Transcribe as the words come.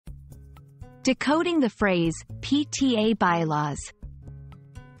Decoding the phrase, PTA bylaws.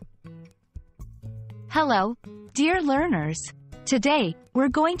 Hello, dear learners. Today, we're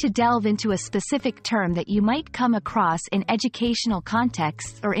going to delve into a specific term that you might come across in educational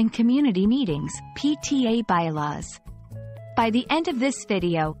contexts or in community meetings, PTA bylaws. By the end of this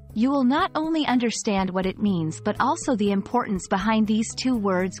video, you will not only understand what it means but also the importance behind these two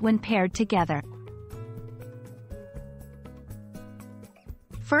words when paired together.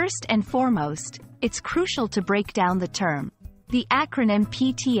 First and foremost, it's crucial to break down the term. The acronym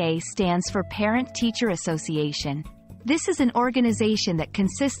PTA stands for Parent-Teacher Association. This is an organization that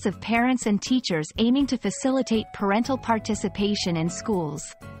consists of parents and teachers aiming to facilitate parental participation in schools.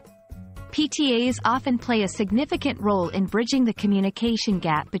 PTAs often play a significant role in bridging the communication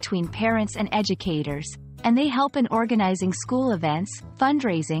gap between parents and educators, and they help in organizing school events,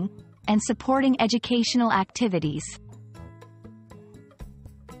 fundraising, and supporting educational activities.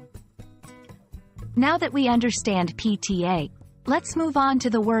 Now that we understand PTA, let's move on to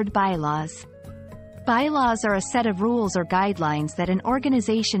the word bylaws. Bylaws are a set of rules or guidelines that an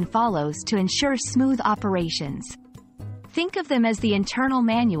organization follows to ensure smooth operations. Think of them as the internal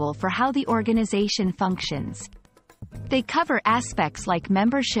manual for how the organization functions. They cover aspects like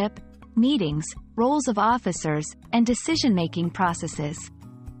membership, meetings, roles of officers, and decision-making processes.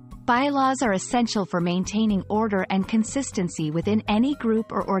 Bylaws are essential for maintaining order and consistency within any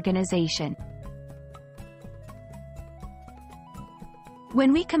group or organization.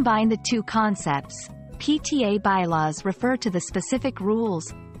 When we combine the two concepts, PTA bylaws refer to the specific rules,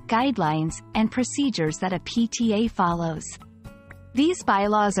 guidelines, and procedures that a PTA follows. These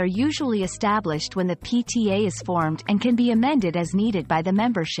bylaws are usually established when the PTA is formed and can be amended as needed by the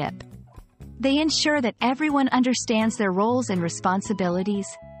membership. They ensure that everyone understands their roles and responsibilities,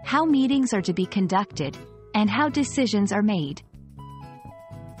 how meetings are to be conducted, and how decisions are made.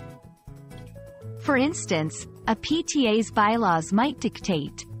 For instance, a PTA's bylaws might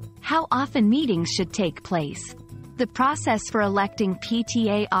dictate how often meetings should take place, the process for electing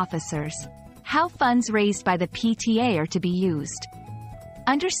PTA officers, how funds raised by the PTA are to be used.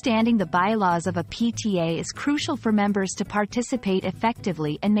 Understanding the bylaws of a PTA is crucial for members to participate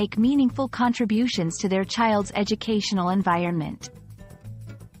effectively and make meaningful contributions to their child's educational environment.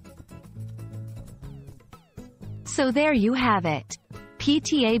 So there you have it.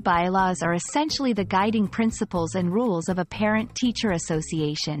 PTA bylaws are essentially the guiding principles and rules of a parent-teacher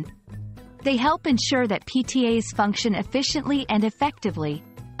association. They help ensure that PTAs function efficiently and effectively,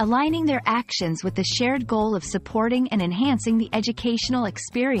 aligning their actions with the shared goal of supporting and enhancing the educational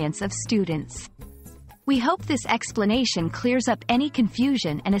experience of students. We hope this explanation clears up any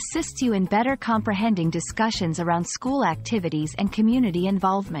confusion and assists you in better comprehending discussions around school activities and community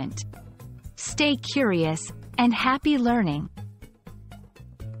involvement. Stay curious, and happy learning!